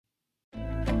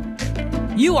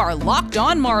You are Locked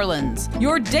On Marlins,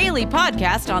 your daily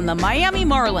podcast on the Miami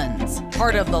Marlins.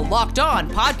 Part of the Locked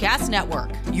On Podcast Network,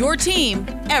 your team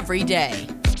every day.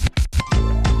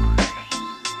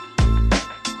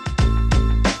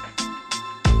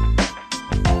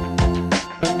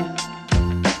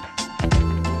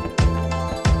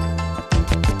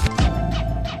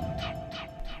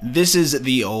 This is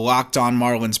the Locked On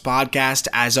Marlins podcast.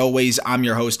 As always, I'm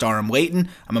your host, RM Layton.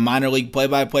 I'm a minor league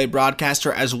play-by-play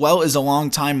broadcaster as well as a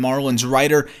longtime Marlins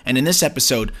writer. And in this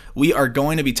episode, we are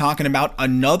going to be talking about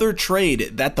another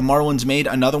trade that the Marlins made,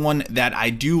 another one that I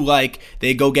do like.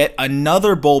 They go get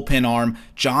another bullpen arm,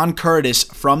 John Curtis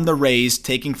from the Rays,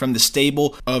 taking from the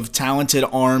stable of talented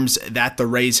arms that the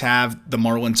Rays have. The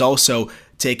Marlins also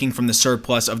taking from the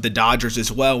surplus of the Dodgers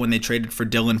as well when they traded for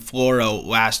Dylan Floro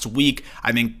last week.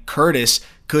 I think Curtis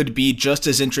could be just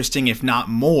as interesting, if not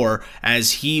more,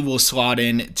 as he will slot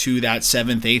in to that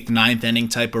 7th, 8th, 9th inning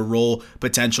type of role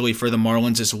potentially for the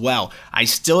Marlins as well. I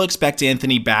still expect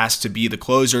Anthony Bass to be the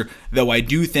closer, though I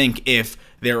do think if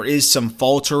there is some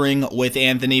faltering with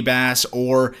Anthony Bass,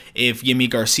 or if Yimi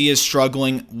Garcia is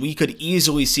struggling, we could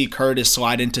easily see Curtis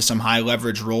slide into some high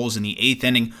leverage roles in the 8th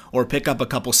inning or pick up a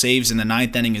couple saves in the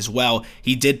 9th inning as well.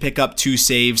 He did pick up 2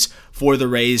 saves for the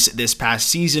Rays this past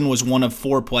season, was one of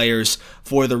 4 players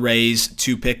for the Rays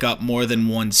to pick up more than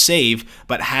 1 save,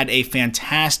 but had a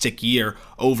fantastic year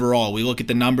overall. We look at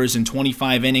the numbers in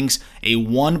 25 innings, a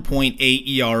 1.8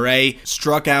 ERA,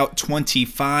 struck out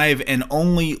 25 and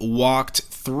only walked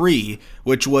 3,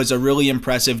 which was a really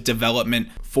impressive development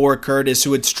for Curtis,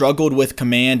 who had struggled with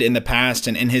command in the past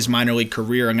and in his minor league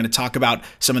career. I'm going to talk about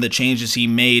some of the changes he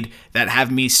made that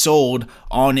have me sold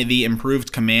on the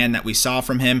improved command that we saw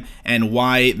from him and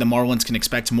why the Marlins can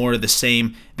expect more of the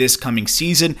same this coming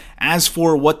season. As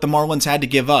for what the Marlins had to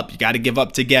give up, you got to give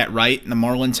up to get, right? The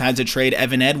Marlins had to trade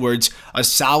Evan Edwards, a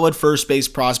solid first base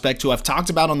prospect who I've talked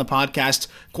about on the podcast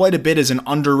quite a bit as an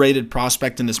underrated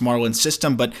prospect in this Marlins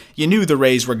system, but you knew the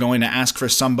Rays were going to ask for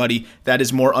somebody that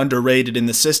is more underrated in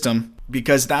the system,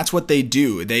 because that's what they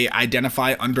do. They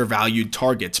identify undervalued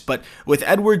targets. But with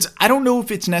Edwards, I don't know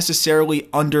if it's necessarily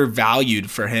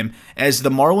undervalued for him, as the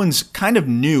Marlins kind of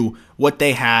knew what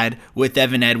they had with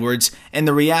Evan Edwards. And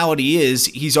the reality is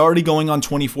he's already going on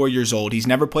 24 years old. He's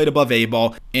never played above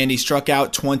A-ball, and he struck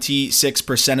out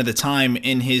 26% of the time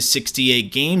in his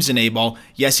 68 games in A-ball.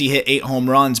 Yes, he hit 8 home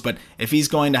runs, but if he's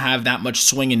going to have that much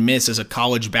swing and miss as a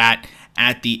college bat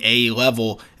at the A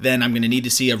level, then I'm going to need to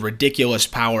see a ridiculous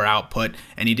power output.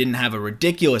 And he didn't have a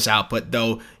ridiculous output,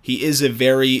 though he is a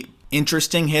very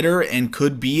interesting hitter and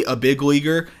could be a big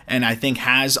leaguer, and I think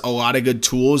has a lot of good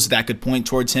tools that could point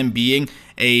towards him being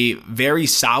a very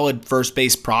solid first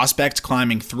base prospect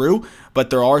climbing through.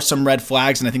 But there are some red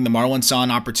flags, and I think the Marlins saw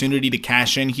an opportunity to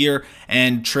cash in here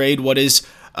and trade what is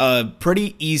a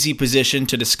pretty easy position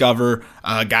to discover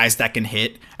guys that can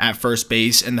hit at first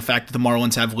base, and the fact that the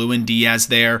Marlins have Lewin Diaz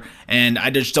there, and I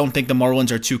just don't think the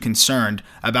Marlins are too concerned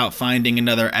about finding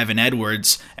another Evan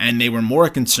Edwards, and they were more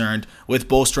concerned with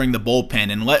bolstering the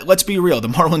bullpen. And let's be real, the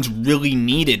Marlins really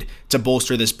needed to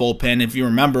bolster this bullpen. If you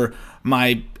remember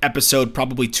my episode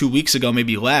probably 2 weeks ago,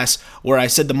 maybe less, where I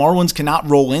said the Marlins cannot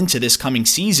roll into this coming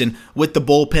season with the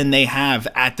bullpen they have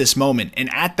at this moment. And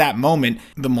at that moment,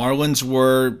 the Marlins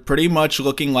were pretty much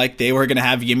looking like they were going to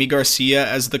have Yimi Garcia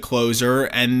as the closer,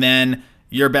 and then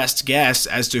your best guess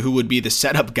as to who would be the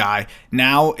setup guy.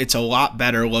 Now it's a lot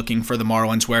better looking for the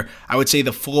Marlins, where I would say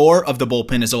the floor of the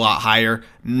bullpen is a lot higher,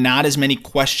 not as many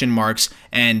question marks,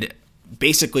 and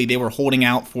basically they were holding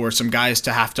out for some guys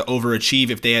to have to overachieve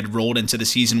if they had rolled into the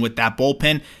season with that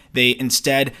bullpen. They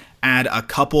instead add a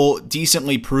couple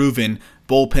decently proven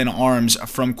bullpen arms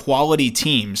from quality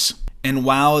teams. And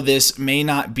while this may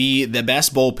not be the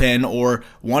best bullpen or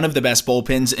one of the best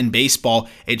bullpens in baseball,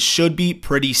 it should be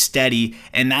pretty steady,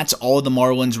 and that's all the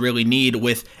Marlins really need,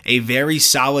 with a very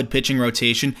solid pitching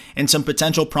rotation and some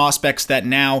potential prospects that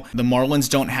now the Marlins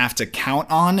don't have to count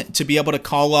on to be able to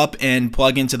call up and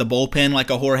plug into the bullpen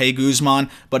like a Jorge Guzman.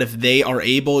 But if they are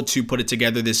able to put it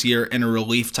together this year in a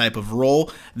relief type of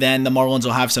role, then the Marlins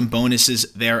will have some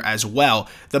bonuses there as well.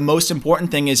 The most important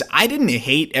thing is I didn't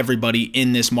hate everybody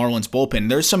in this Marlins bullpen.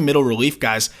 There's some middle relief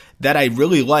guys that I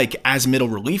really like as middle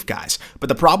relief guys. But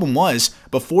the problem was,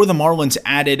 before the Marlins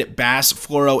added Bass,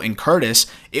 Floro, and Curtis,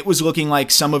 it was looking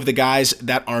like some of the guys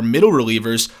that are middle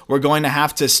relievers were going to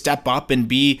have to step up and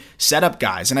be setup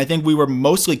guys. And I think we were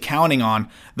mostly counting on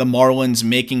the Marlins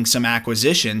making some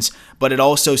acquisitions, but it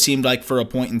also seemed like for a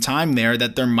point in time there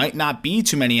that there might not be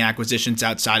too many acquisitions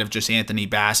outside of just Anthony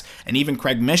Bass. And even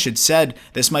Craig Mish had said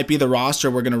this might be the roster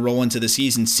we're going to roll into the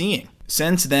season seeing.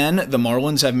 Since then, the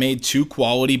Marlins have made 2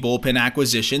 quality bullpen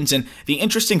acquisitions, and the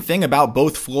interesting thing about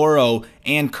both Floro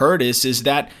and Curtis is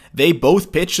that they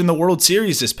both pitched in the World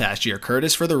Series this past year.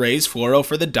 Curtis for the Rays, Floro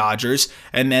for the Dodgers,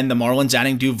 and then the Marlins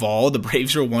adding Duvall. The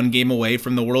Braves were 1 game away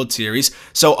from the World Series.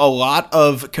 So a lot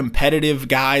of competitive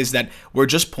guys that were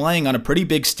just playing on a pretty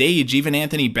big stage. Even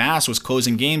Anthony Bass was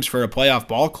closing games for a playoff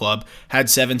ball club, had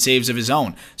 7 saves of his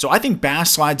own. So I think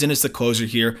Bass slides in as the closer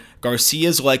here.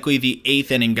 Garcia's likely the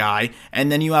 8th inning guy,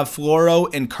 and then you have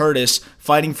Floro and Curtis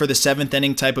fighting for the 7th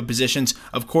inning type of positions.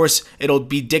 Of course, it'll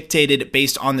be dictated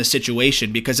based on the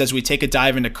situation, because as we take a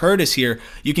dive into Curtis here,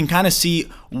 you can kind of see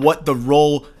what the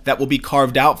role that will be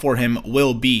carved out for him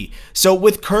will be. So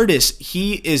with Curtis,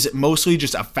 he is mostly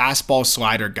just a fastball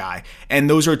slider guy, and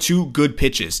those are 2 good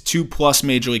pitches, 2+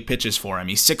 major league pitches for him.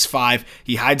 He's 6'5",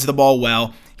 he hides the ball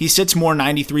well. He sits more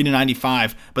 93 to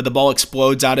 95, but the ball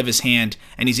explodes out of his hand,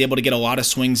 and he's able to get a lot of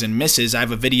swings and misses. I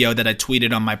have a video that I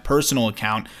tweeted on my personal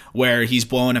account where he's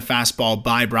blowing a fastball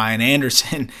by Brian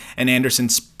Anderson, and Anderson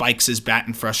spikes his bat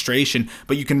in frustration,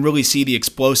 but you can really see the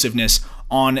explosiveness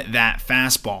on that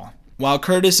fastball. While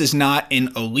Curtis is not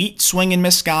an elite swing and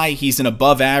miss guy, he's an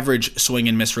above average swing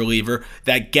and miss reliever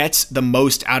that gets the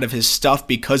most out of his stuff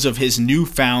because of his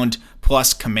newfound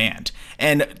plus command.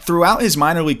 And throughout his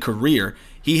minor league career,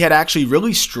 he had actually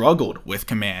really struggled with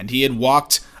command. He had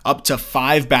walked up to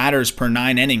 5 batters per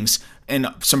 9 innings in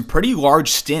some pretty large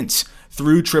stints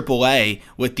through AAA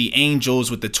with the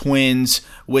Angels, with the Twins,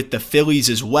 with the Phillies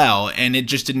as well, and it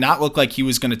just did not look like he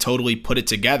was going to totally put it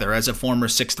together. As a former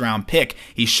 6th-round pick,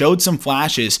 he showed some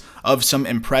flashes of some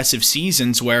impressive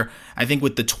seasons where I think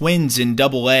with the Twins in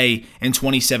AA in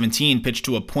 2017 pitched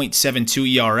to a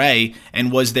 .72 ERA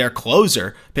and was their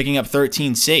closer, picking up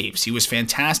 13 saves. He was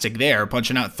fantastic there,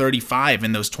 punching out 35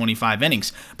 in those 25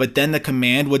 innings. But then the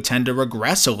command would tend to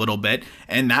regress a little bit,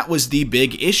 and that was the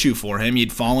big issue for him.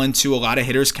 He'd fall into a lot of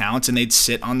hitters' counts, and they'd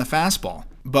sit on the fastball.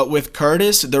 But with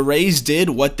Curtis, the Rays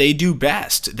did what they do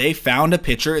best. They found a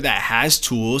pitcher that has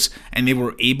tools, and they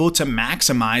were able to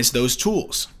maximize those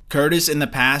tools. Curtis in the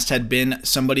past had been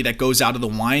somebody that goes out of the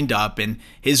windup, and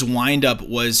his windup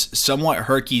was somewhat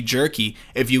herky-jerky.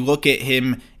 If you look at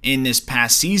him in this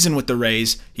past season with the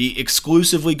Rays, he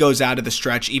exclusively goes out of the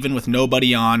stretch even with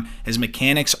nobody on. His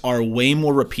mechanics are way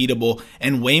more repeatable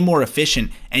and way more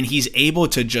efficient, and he's able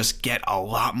to just get a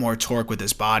lot more torque with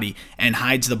his body and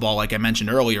hides the ball, like I mentioned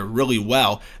earlier, really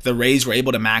well. The Rays were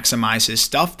able to maximize his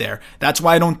stuff there. That's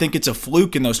why I don't think it's a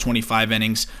fluke in those 25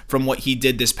 innings from what he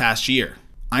did this past year.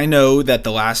 I know that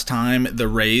the last time the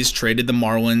Rays traded the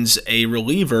Marlins a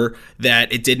reliever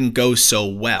that it didn't go so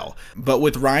well. But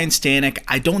with Ryan Stanek,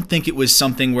 I don't think it was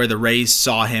something where the Rays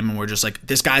saw him and were just like,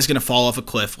 this guy's going to fall off a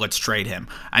cliff, let's trade him.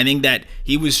 I think that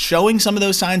he was showing some of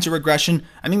those signs of regression.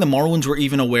 I think the Marlins were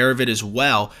even aware of it as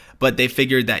well, but they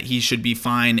figured that he should be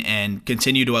fine and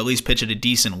continue to at least pitch at a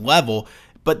decent level.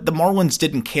 But the Marlins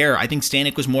didn't care. I think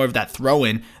Stanek was more of that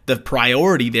throw-in. The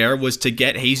priority there was to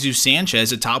get Jesus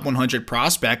Sanchez, a top 100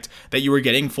 prospect that you were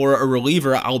getting for a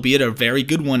reliever, albeit a very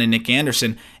good one in Nick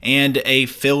Anderson, and a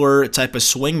filler type of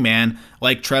swingman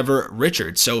like Trevor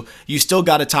Richards. So you still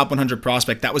got a top 100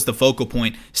 prospect. That was the focal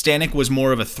point. Stanek was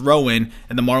more of a throw-in,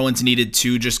 and the Marlins needed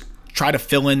to just try to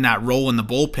fill in that role in the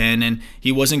bullpen, and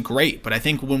he wasn't great. But I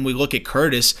think when we look at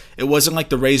Curtis, it wasn't like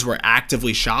the Rays were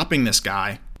actively shopping this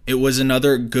guy. It was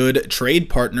another good trade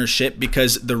partnership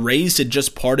because the Rays had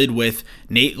just parted with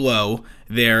Nate Lowe,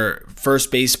 their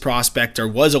first base prospect, or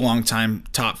was a longtime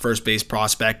top first base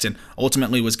prospect, and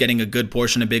ultimately was getting a good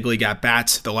portion of big league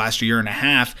at-bats the last year and a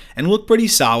half and looked pretty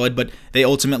solid, but they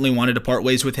ultimately wanted to part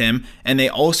ways with him. And they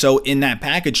also, in that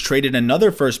package, traded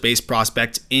another first base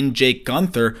prospect in Jake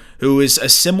Gunther, who is a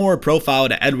similar profile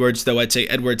to Edwards, though I'd say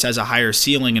Edwards has a higher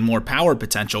ceiling and more power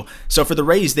potential. So for the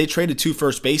Rays, they traded 2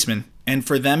 first basemen. And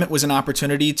for them, it was an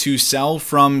opportunity to sell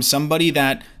from somebody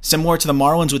that, similar to the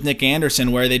Marlins with Nick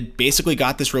Anderson, where they basically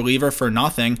got this reliever for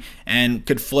nothing and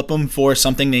could flip him for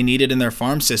something they needed in their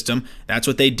farm system. That's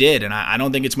what they did, and I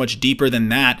don't think it's much deeper than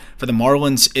that. For the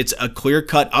Marlins, it's a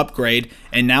clear-cut upgrade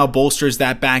and now bolsters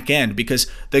that back end, because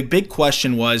the big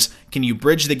question was, can you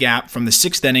bridge the gap from the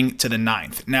 6th inning to the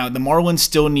 9th? Now, the Marlins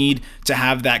still need to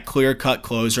have that clear-cut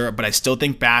closer, but I still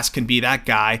think Bass can be that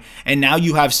guy, and now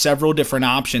you have several different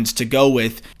options to go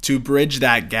with to bridge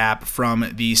that gap from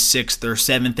the 6th or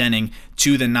 7th inning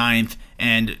to the 9th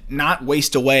and not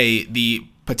waste away the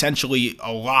potentially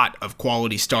a lot of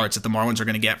quality starts that the Marlins are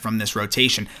going to get from this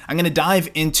rotation. I'm going to dive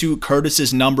into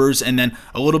Curtis's numbers and then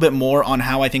a little bit more on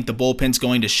how I think the bullpen's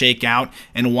going to shake out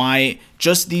and why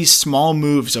just these small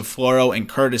moves of Floro and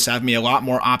Curtis have me a lot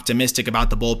more optimistic about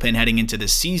the bullpen heading into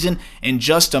this season in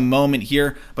just a moment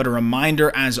here. But a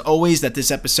reminder, as always, that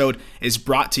this episode is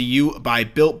brought to you by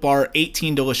Built Bar.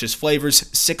 18 delicious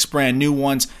flavors, 6 brand new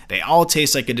ones. They all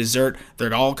taste like a dessert.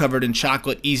 They're all covered in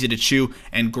chocolate, easy to chew,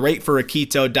 and great for a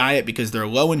keto diet because they're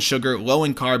low in sugar, low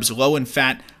in carbs, low in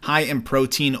fat, high in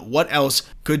protein. What else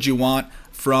could you want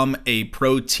from a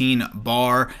protein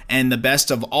bar? And the best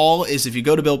of all is if you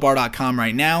go to BuiltBar.com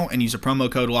right now and use a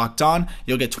promo code LOCKEDON,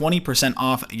 you'll get 20%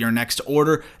 off your next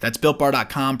order. That's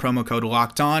BuiltBar.com, promo code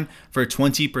LOCKEDON for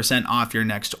 20% off your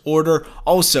next order.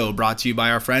 Also brought to you by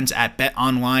our friends at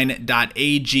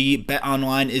betonline.ag.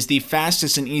 BetOnline is the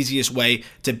fastest and easiest way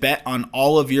to bet on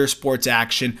all of your sports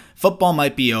action. Football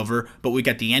might be over, but we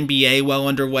got the NBA well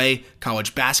underway,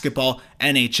 college basketball,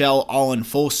 NHL all in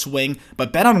full swing.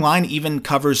 But BetOnline even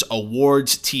covers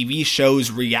awards, TV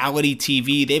shows, reality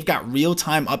TV. They've got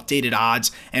real-time updated odds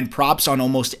and props on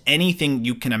almost anything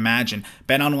you can imagine.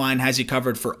 BetOnline has you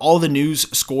covered for all the news,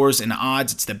 scores, and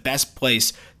odds. It's the best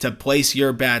place to place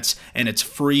your bets, and it's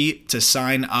free to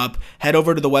sign up. Head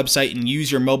over to the website and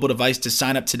use your mobile device to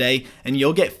sign up today, and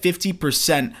you'll get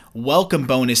 50% welcome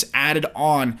bonus added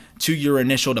on to your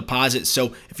initial deposit.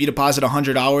 So if you deposit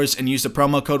 $100 and use the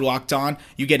promo code LOCKEDON,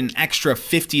 you get an extra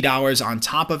 $50 on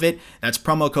top of it. That's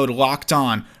promo code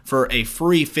LOCKEDON for a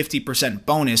free 50%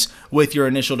 bonus with your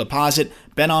initial deposit.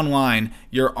 BetOnline,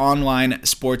 your online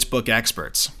sportsbook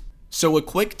experts. So a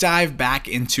quick dive back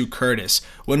into Curtis.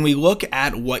 When we look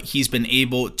at what he's been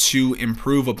able to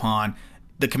improve upon,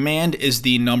 the command is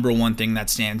the number one thing that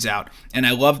stands out. And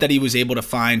I love that he was able to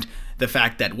find the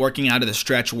fact that working out of the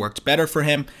stretch worked better for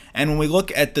him. And when we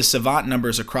look at the savant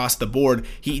numbers across the board,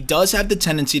 he does have the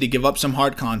tendency to give up some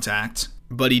hard contact,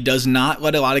 but he does not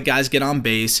let a lot of guys get on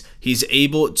base. He's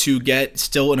able to get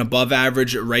still an above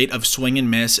average rate of swing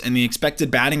and miss, and the expected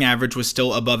batting average was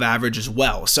still above average as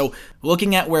well. So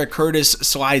looking at where Curtis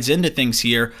slides into things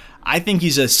here, I think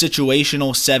he's a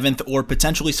situational 7th or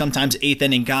potentially sometimes 8th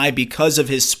inning guy because of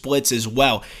his splits as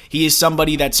well. He is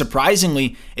somebody that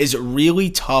surprisingly is really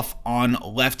tough on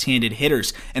left-handed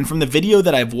hitters. And from the video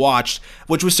that I've watched,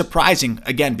 which was surprising,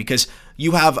 again, because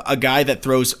you have a guy that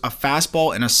throws a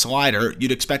fastball and a slider,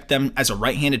 you'd expect them as a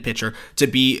right-handed pitcher to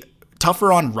be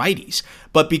tougher on righties.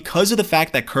 But because of the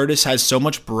fact that Curtis has so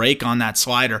much break on that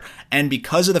slider, and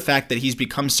because of the fact that he's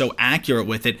become so accurate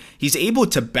with it, he's able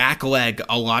to backleg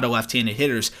a lot of left-handed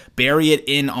hitters, bury it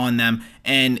in on them,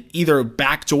 and either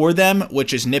backdoor them,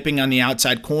 which is nipping on the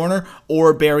outside corner,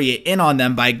 or bury it in on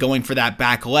them by going for that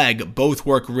back leg. Both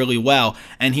work really well,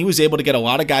 and he was able to get a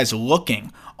lot of guys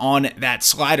looking on that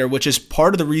slider, which is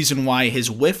part of the reason why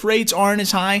his whiff rates aren't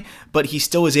as high, but he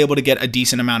still is able to get a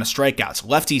decent amount of strikeouts.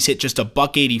 Lefties hit just a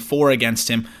 $184 against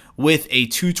him with a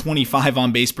 .225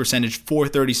 on base percentage,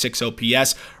 .436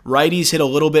 OPS. Righties hit a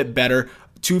little bit better,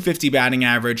 .250 batting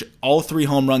average. All 3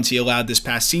 home runs he allowed this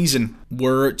past season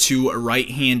were to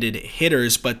right-handed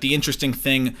hitters, but the interesting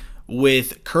thing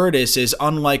with Curtis is,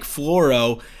 unlike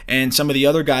Floro and some of the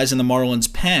other guys in the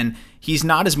Marlins pen, he's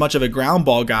not as much of a ground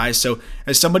ball guy. So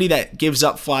as somebody that gives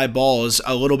up fly balls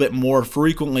a little bit more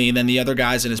frequently than the other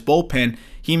guys in his bullpen,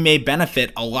 he may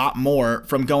benefit a lot more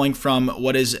from going from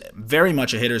what is very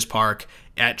much a hitter's park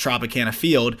at Tropicana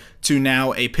Field to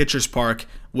now a pitcher's park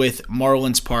with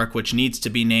Marlins Park, which needs to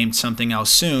be named something else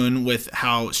soon with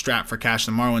how strapped for cash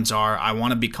the Marlins are. I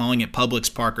want to be calling it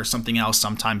Publix Park or something else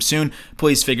sometime soon.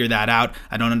 Please figure that out.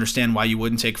 I don't understand why you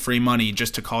wouldn't take free money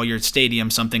just to call your stadium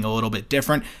something a little bit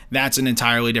different. That's an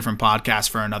entirely different podcast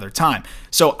for another time.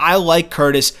 So I like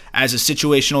Curtis as a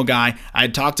situational guy. I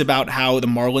had talked about how the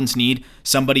Marlins need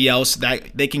somebody else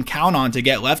that they can count on to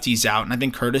get lefties out, and I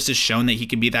think Curtis has shown that he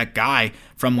can be that guy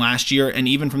from last year and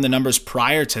even from the numbers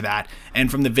prior to that. And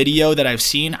from the video that I've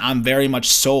seen, I'm very much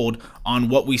sold on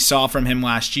what we saw from him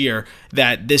last year,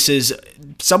 that this is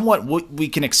somewhat what we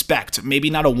can expect. Maybe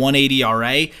not a 180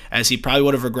 RA, as he probably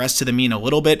would have regressed to the mean a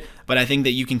little bit, but I think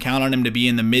that you can count on him to be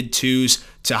in the mid-2s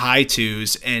to high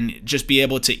 2s and just be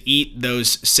able to eat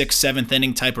those 6th, 7th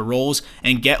inning type of roles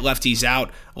and get lefties out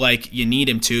like you need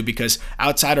him to, because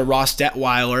outside of Ross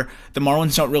Detweiler, the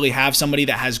Marlins don't really have somebody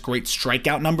that has great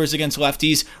strikeout numbers against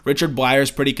lefties. Richard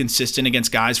Blyer's pretty consistent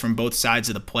against guys from both sides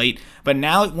of the plate. But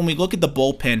now when we look at the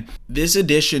bullpen, this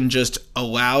addition just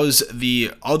allows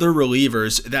the other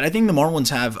relievers that I think the Marlins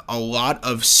have a lot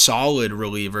of solid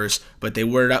relievers, but they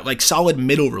were like solid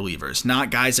middle relievers,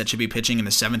 not guys that should be pitching in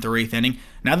the 7th or 8th inning.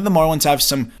 Now that the Marlins have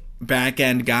some back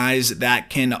end guys that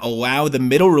can allow the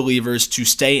middle relievers to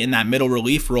stay in that middle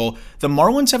relief role, the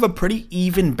Marlins have a pretty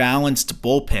even balanced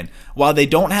bullpen. While they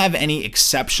don't have any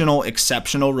exceptional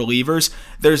relievers,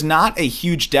 there's not a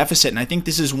huge deficit, and I think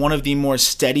this is one of the more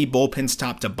steady bullpens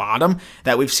top to bottom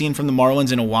that we've seen from the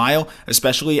Marlins in a while,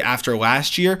 especially after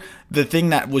last year. The thing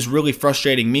that was really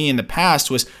frustrating me in the past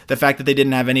was the fact that they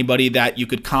didn't have anybody that you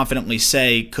could confidently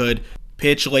say could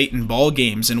pitch late in ball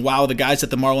games. And while the guys that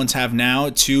the Marlins have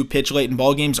now to pitch late in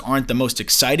ball games aren't the most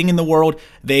exciting in the world,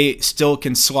 they still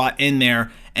can slot in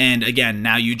there. And again,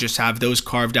 now you just have those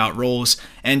carved out roles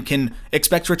and can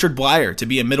expect Richard Blyer to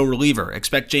be a middle reliever,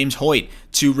 expect James Hoyt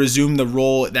to resume the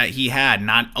role that he had,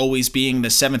 not always being the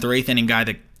 7th or 8th inning guy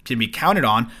that can be counted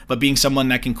on, but being someone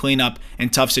that can clean up in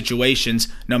tough situations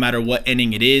no matter what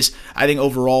inning it is. I think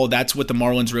overall that's what the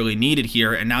Marlins really needed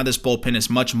here, and now this bullpen is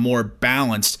much more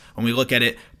balanced. When we look at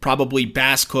it, probably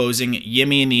Bass closing,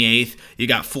 Yimmy in the 8th, you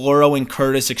got Floro and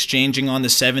Curtis exchanging on the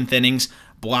 7th innings,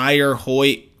 Blyer,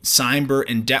 Hoyt, Seinber,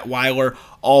 and Detweiler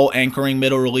all anchoring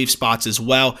middle relief spots as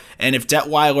well. And if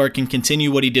Detweiler can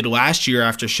continue what he did last year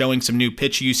after showing some new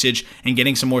pitch usage and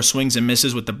getting some more swings and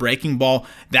misses with the breaking ball,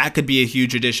 that could be a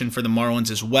huge addition for the Marlins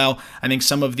as well. I think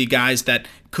some of the guys that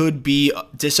could be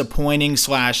disappointing / the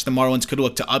Marlins could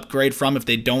look to upgrade from if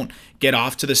they don't get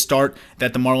off to the start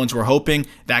that the Marlins were hoping,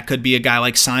 that could be a guy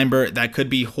like Seinber, that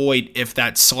could be Hoyt if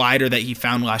that slider that he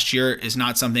found last year is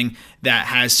not something that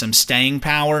has some staying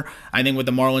power. I think with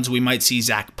the Marlins we might see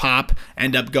Zach Pop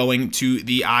end up going to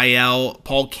the IL.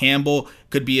 Paul Campbell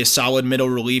could be a solid middle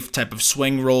relief type of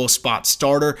swing role spot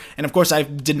starter. And of course, I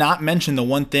did not mention the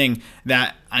one thing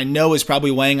that I know is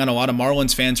probably weighing on a lot of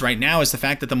Marlins fans right now is the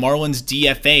fact that the Marlins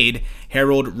DFA'd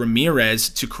Harold Ramirez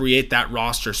to create that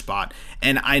roster spot.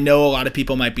 And I know a lot of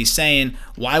people might be saying,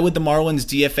 why would the Marlins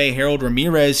DFA Harold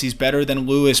Ramirez? He's better than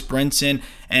Lewis Brinson.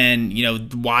 And,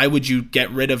 why would you get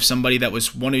rid of somebody that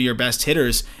was one of your best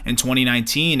hitters in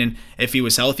 2019? And if he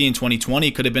was healthy in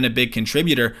 2020, could have been a big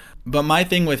contributor. But my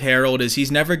thing with Harold is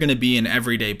he's never going to be an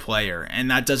everyday player. And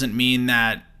that doesn't mean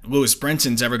that Lewis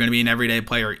Brinson's ever going to be an everyday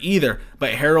player either,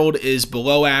 but Harold is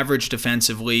below average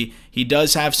defensively. He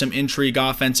does have some intrigue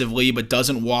offensively, but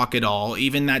doesn't walk at all.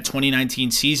 Even that 2019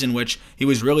 season, which he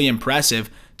was really impressive,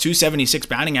 276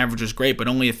 batting average was great, but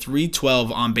only a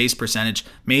 312 on base percentage,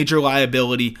 major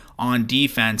liability on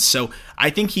defense. So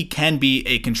I think he can be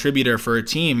a contributor for a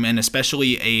team, and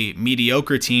especially a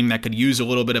mediocre team that could use a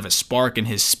little bit of a spark in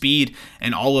his speed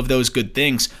and all of those good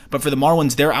things. But for the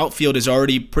Marlins, their outfield is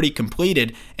already pretty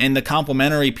completed, and the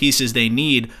complementary pieces they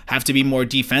need have to be more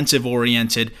defensive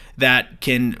oriented that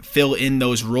can fill in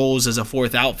those roles as a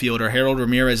fourth outfielder. Harold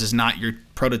Ramirez is not your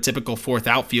prototypical fourth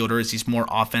outfielder, as he's more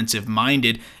offensive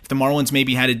minded. If the Marlins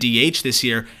maybe had a DH this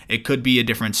year, it could be a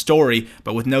different story,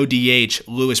 but with no DH,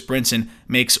 Lewis Brinson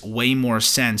makes way more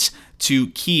sense to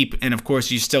keep. And of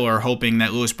course, you still are hoping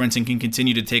that Lewis Brinson can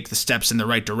continue to take the steps in the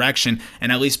right direction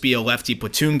and at least be a lefty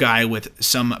platoon guy with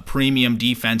some premium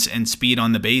defense and speed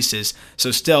on the bases. So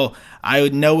still, I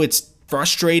would know it's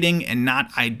frustrating and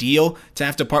not ideal to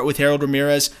have to part with Harold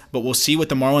Ramirez, but we'll see what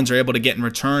the Marlins are able to get in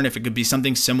return. If it could be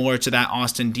something similar to that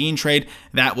Austin Dean trade,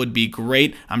 that would be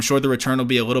great. I'm sure the return will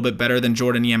be a little bit better than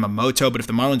Jordan Yamamoto, but if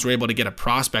the Marlins were able to get a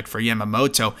prospect for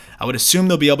Yamamoto, I would assume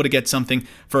they'll be able to get something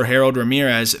for Harold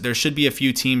Ramirez. There should be a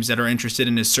few teams that are interested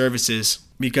in his services,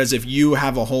 because if you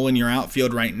have a hole in your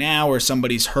outfield right now or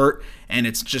somebody's hurt and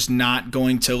it's just not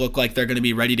going to look like they're going to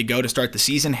be ready to go to start the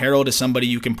season, Harold is somebody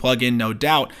you can plug in, no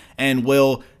doubt, and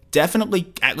will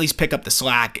definitely at least pick up the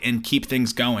slack and keep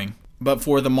things going. But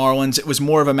for the Marlins, it was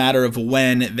more of a matter of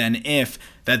when than if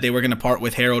that they were going to part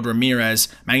with Harold Ramirez,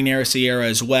 Magneuris Sierra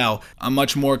as well, a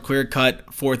much more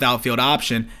clear-cut fourth outfield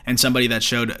option and somebody that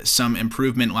showed some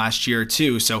improvement last year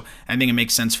too. So I think it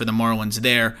makes sense for the Marlins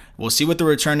there. We'll see what the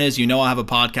return is. I'll have a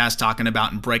podcast talking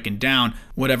about and breaking down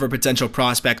whatever potential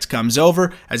prospect comes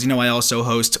over. As you know, I also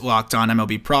host Locked On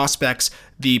MLB Prospects,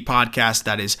 the podcast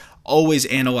that is always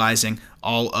analyzing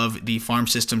all of the farm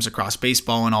systems across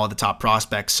baseball and all of the top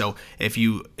prospects. So if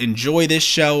you enjoy this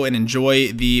show and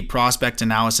enjoy the prospect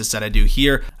analysis that I do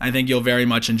here, I think you'll very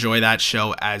much enjoy that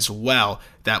show as well.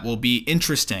 That will be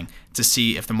interesting to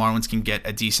see if the Marlins can get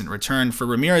a decent return for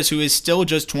Ramirez, who is still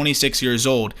just 26 years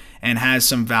old and has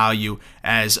some value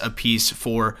as a piece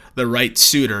for the right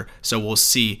suitor. So we'll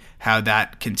see how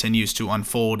that continues to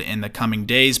unfold in the coming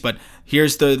days. But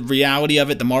here's the reality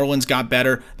of it. The Marlins got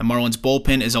better. The Marlins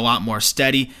bullpen is a lot more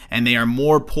steady, and they are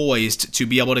more poised to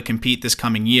be able to compete this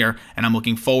coming year. And I'm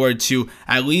looking forward to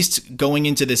at least going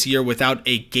into this year without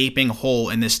a gaping hole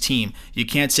in this team. You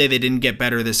can't say they didn't get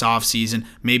better this offseason,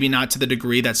 maybe not to the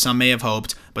degree that some may have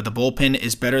hoped, but the bullpen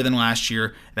is better than last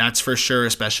year. That's for sure,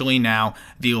 especially now.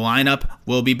 The lineup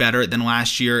will be better than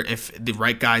last year if the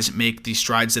right guys make the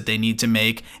strides that they need to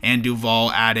make, and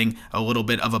Duvall adding a little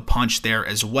bit of a punch there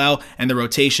as well. And the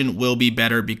rotation will be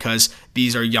better because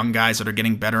these are young guys that are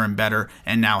getting better and better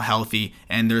and now healthy,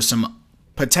 and there's some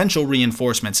potential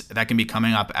reinforcements that can be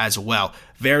coming up as well.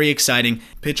 Very exciting.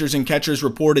 Pitchers and catchers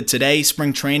reported today.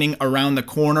 Spring training around the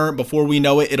corner. Before we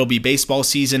know it, it'll be baseball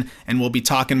season, and we'll be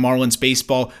talking Marlins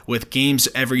baseball with games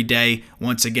every day.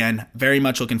 Once again, very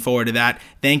much looking forward to that.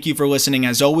 Thank you for listening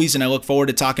as always, and I look forward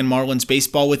to talking Marlins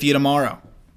baseball with you tomorrow.